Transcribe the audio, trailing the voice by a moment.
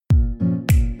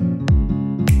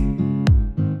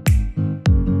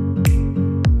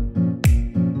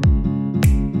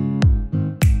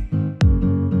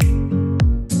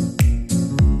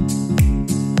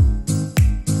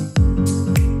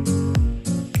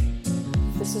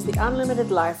This is the Unlimited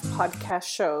Life podcast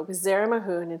show with Zara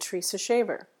Mahoon and Teresa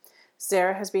Shaver.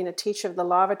 Zara has been a teacher of the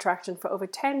Law of Attraction for over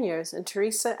 10 years and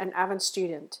Teresa an avid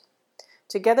student.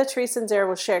 Together, Teresa and Zara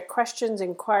will share questions,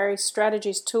 inquiries,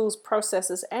 strategies, tools,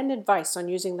 processes, and advice on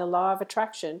using the Law of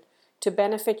Attraction to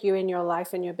benefit you in your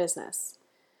life and your business.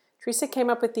 Teresa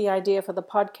came up with the idea for the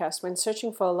podcast when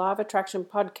searching for a Law of Attraction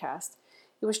podcast.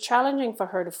 It was challenging for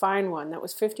her to find one that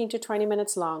was 15 to 20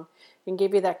 minutes long and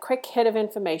give you that quick hit of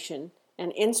information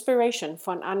and inspiration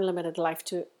for an unlimited life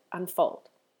to unfold.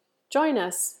 Join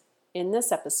us in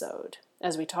this episode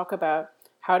as we talk about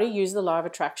how to use the Law of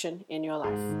Attraction in your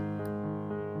life.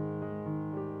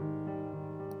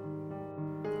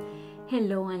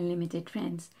 Hello, Unlimited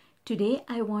friends. Today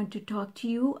I want to talk to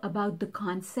you about the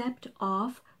concept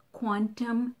of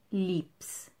quantum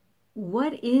leaps.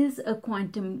 What is a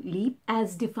quantum leap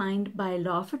as defined by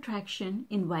Law of Attraction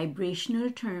in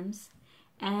vibrational terms,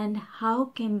 and how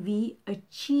can we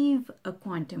achieve a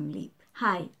quantum leap?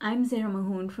 Hi, I'm Zara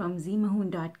Mahoon from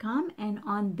zmahoon.com, and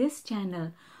on this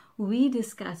channel we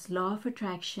discuss Law of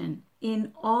Attraction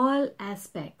in all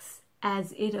aspects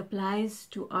as it applies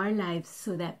to our lives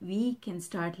so that we can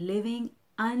start living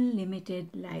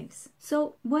unlimited lives.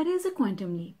 So what is a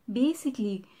quantum leap?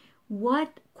 Basically,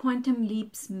 what quantum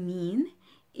leaps mean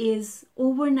is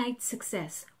overnight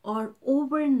success or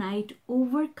overnight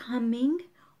overcoming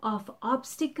of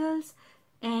obstacles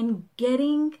and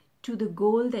getting to the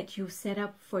goal that you set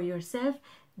up for yourself.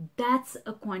 That's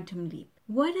a quantum leap.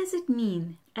 What does it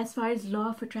mean as far as Law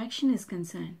of Attraction is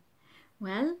concerned?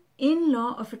 Well, in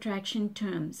Law of Attraction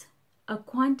terms, a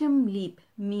quantum leap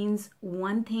means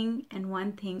one thing and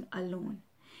one thing alone.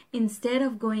 Instead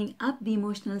of going up the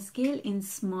emotional scale in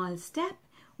small steps,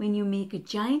 when you make a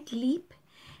giant leap,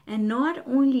 and not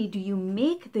only do you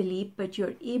make the leap, but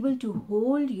you're able to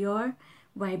hold your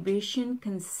vibration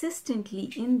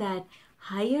consistently in that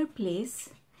higher place,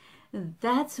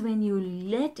 that's when you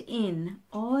let in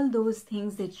all those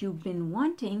things that you've been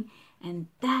wanting, and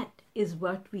that is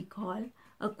what we call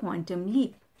a quantum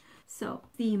leap. So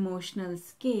the emotional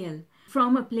scale,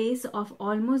 from a place of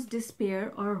almost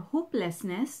despair or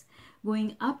hopelessness,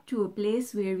 going up to a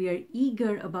place where we are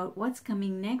eager about what's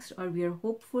coming next, or we are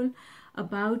hopeful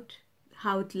about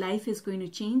how life is going to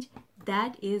change,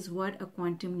 that is what a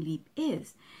quantum leap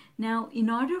is. Now,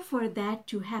 in order for that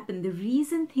to happen, the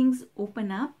reason things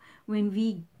open up when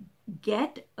we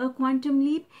get a quantum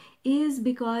leap is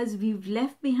because we've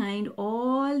left behind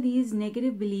all these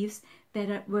negative beliefs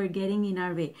that were getting in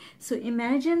our way. So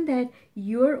imagine that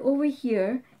you're over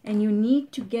here and you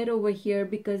need to get over here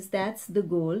because that's the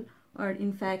goal, or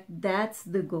in fact that's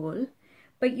the goal,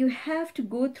 but you have to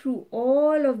go through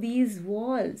all of these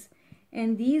walls,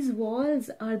 and these walls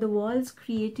are the walls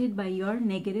created by your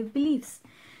negative beliefs.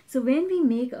 So when we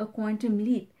make a quantum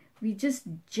leap, we just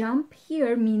jump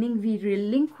here, meaning we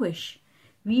relinquish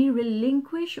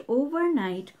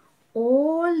overnight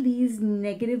all these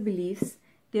negative beliefs.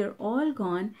 They're all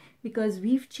gone because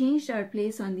we've changed our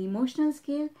place on the emotional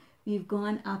scale. We've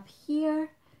gone up here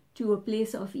to a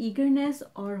place of eagerness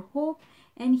or hope,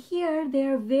 and here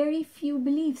there are very few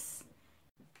beliefs.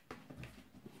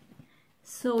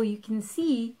 So you can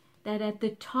see that at the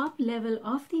top level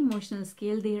of the emotional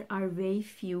scale, there are very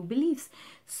few beliefs.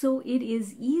 So it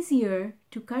is easier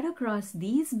to cut across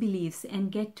these beliefs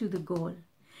and get to the goal.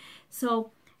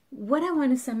 So what I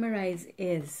want to summarize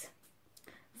is,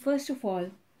 first of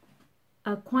all,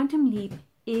 a quantum leap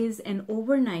is an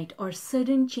overnight or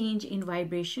sudden change in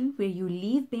vibration where you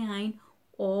leave behind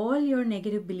all your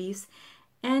negative beliefs.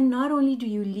 And not only do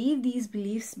you leave these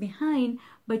beliefs behind,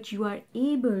 but you are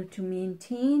able to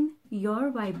maintain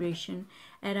your vibration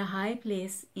at a high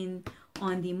place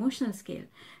on the emotional scale.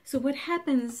 So what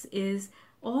happens is,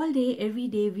 all day, every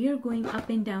day, we are going up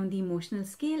and down the emotional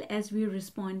scale as we are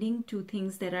responding to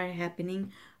things that are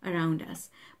happening around us.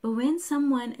 But when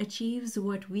someone achieves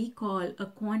what we call a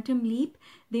quantum leap,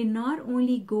 they not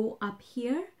only go up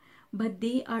here, but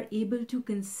they are able to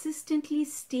consistently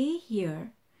stay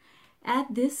here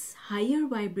at this higher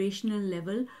vibrational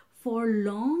level for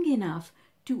long enough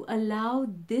to allow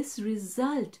this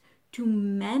result to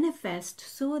manifest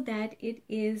so that it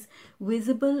is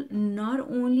visible not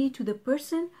only to the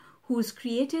person who's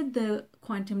created the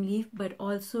quantum leap, but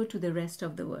also to the rest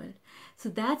of the world. So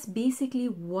that's basically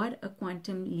what a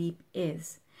quantum leap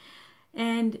is.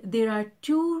 And there are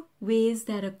two ways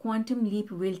that a quantum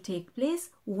leap will take place.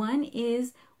 One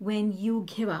is when you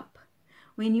give up.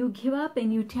 When you give up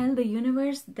and you tell the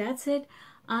universe, that's it,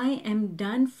 I am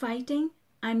done fighting.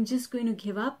 I'm just going to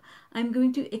give up. I'm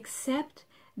going to accept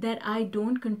that I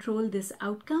don't control this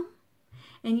outcome.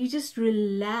 And you just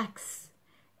relax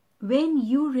when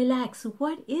you relax,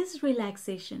 what is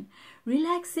relaxation?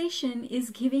 Relaxation is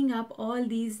giving up all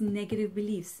these negative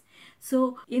beliefs.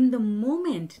 So in the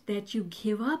moment that you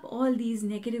give up all these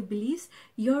negative beliefs,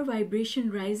 your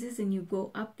vibration rises and you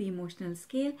go up the emotional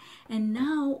scale. And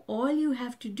now all you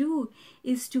have to do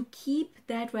is to keep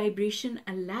that vibration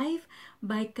alive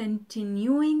by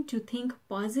continuing to think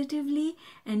positively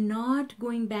and not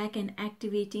going back and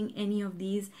activating any of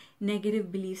these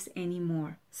negative beliefs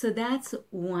anymore. So that's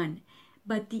one.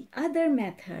 But the other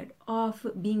method of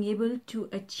being able to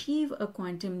achieve a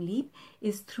quantum leap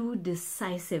is through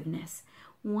decisiveness.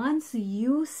 Once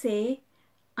you say,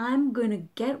 I'm going to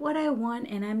get what I want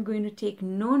and I'm going to take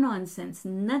no nonsense,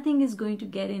 nothing is going to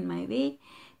get in my way.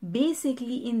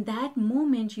 Basically, in that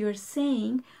moment, you're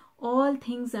saying all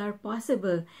things are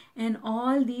possible and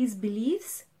all these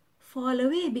beliefs fall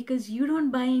away because you don't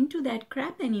buy into that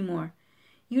crap anymore.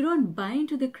 You don't buy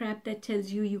into the crap that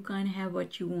tells you you can't have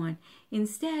what you want.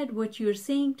 Instead, what you're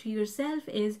saying to yourself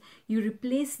is you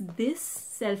replace this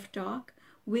self-talk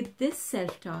with this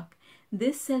self-talk.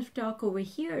 This self-talk over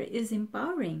here is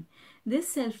empowering. This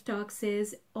self-talk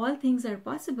says all things are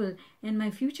possible and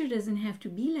my future doesn't have to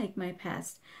be like my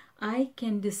past. I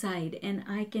can decide and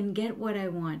I can get what I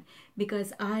want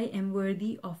because I am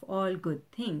worthy of all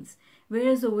good things.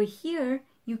 Whereas over here,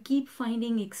 you keep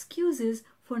finding excuses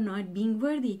for not being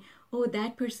worthy. Oh,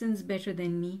 that person's better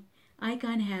than me. I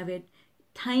can't have it.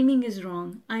 Timing is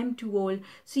wrong. I'm too old.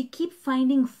 So you keep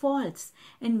finding faults.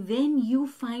 And when you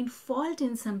find fault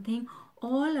in something,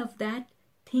 all of that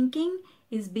thinking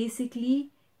is basically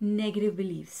negative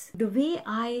beliefs. The way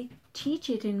I teach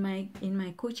it in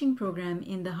my coaching program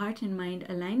in the Heart and Mind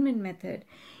Alignment Method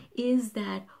is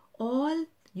that all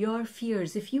your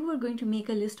fears, if you were going to make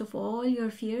a list of all your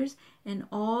fears and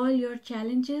all your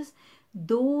challenges,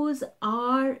 those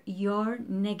are your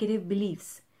negative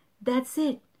beliefs. That's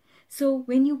it. So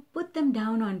when you put them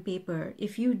down on paper,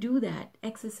 if you do that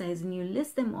exercise and you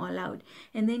list them all out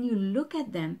and then you look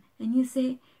at them and you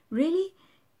say, really?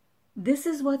 This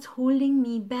is what's holding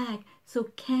me back. So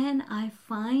can I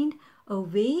find a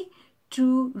way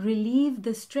to relieve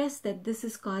the stress that this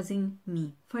is causing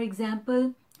me? For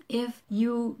example, if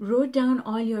you wrote down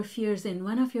all your fears and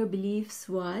one of your fears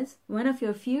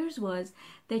was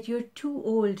that you're too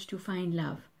old to find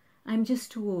love. I'm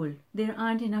just too old. There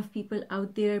aren't enough people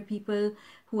out there. People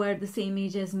who are the same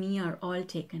age as me are all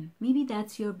taken. Maybe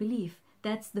that's your belief.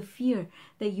 That's the fear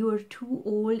that you are too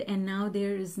old and now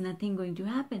there is nothing going to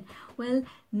happen. Well,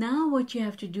 now what you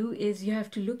have to do is you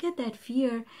have to look at that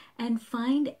fear and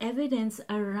find evidence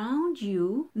around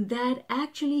you that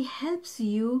actually helps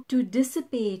you to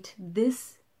dissipate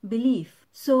this belief.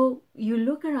 So you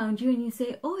look around you and you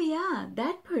say, oh yeah,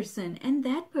 that person and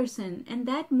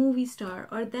that movie star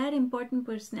or that important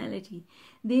personality,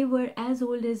 they were as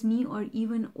old as me or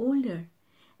even older.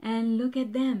 And look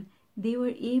at them. They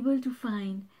were able to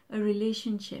find a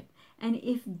relationship. And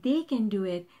if they can do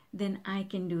it, then I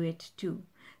can do it too.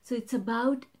 So it's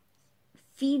about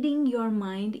feeding your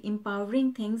mind,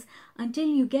 empowering things until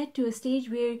you get to a stage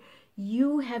where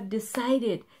you have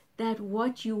decided that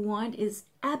what you want is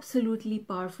absolutely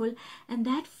powerful. And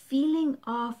that feeling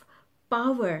of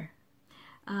power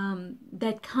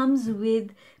that comes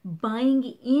with buying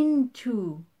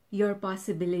into your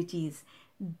possibilities,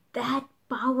 that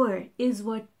power is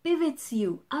what pivots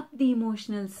you up the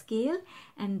emotional scale,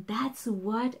 and that's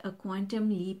what a quantum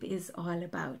leap is all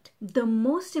about. The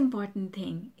most important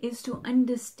thing is to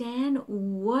understand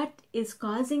what is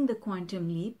causing the quantum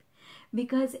leap,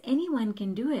 because anyone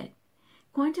can do it.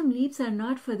 Quantum leaps are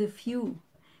not for the few.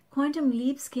 Quantum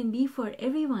leaps can be for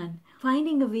everyone.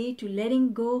 Finding a way to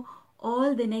letting go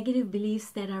all the negative beliefs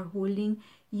that are holding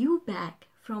you back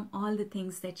from all the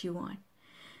things that you want.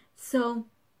 So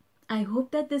I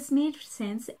hope that this made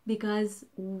sense, because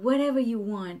whatever you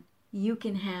want, you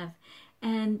can have,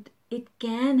 and it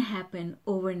can happen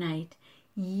overnight.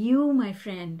 You, my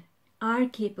friend, are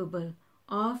capable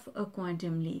of a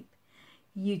quantum leap.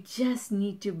 You just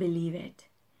need to believe it.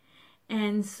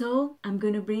 And so I'm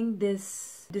going to bring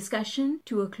this discussion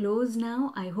to a close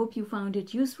now. I hope you found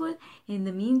it useful. In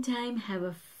the meantime, have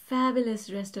a fabulous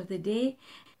rest of the day.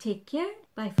 Take care.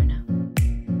 Bye for now.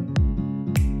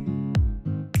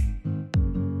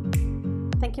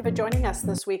 Thank you for joining us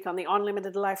this week on the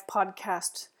Unlimited Life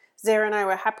podcast. Zara and I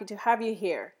were happy to have you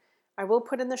here. I will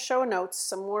put in the show notes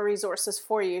some more resources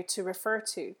for you to refer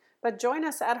to, but join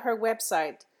us at her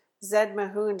website,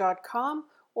 zedmahoon.com,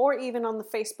 or even on the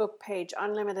Facebook page,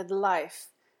 Unlimited Life,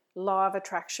 Law of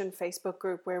Attraction Facebook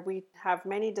group, where we have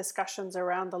many discussions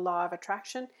around the law of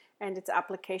attraction and its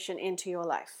application into your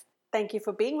life. Thank you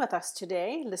for being with us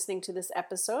today, listening to this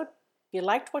episode. If you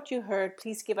liked what you heard,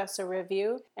 please give us a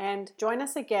review and join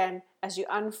us again as you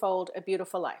unfold a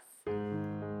beautiful life.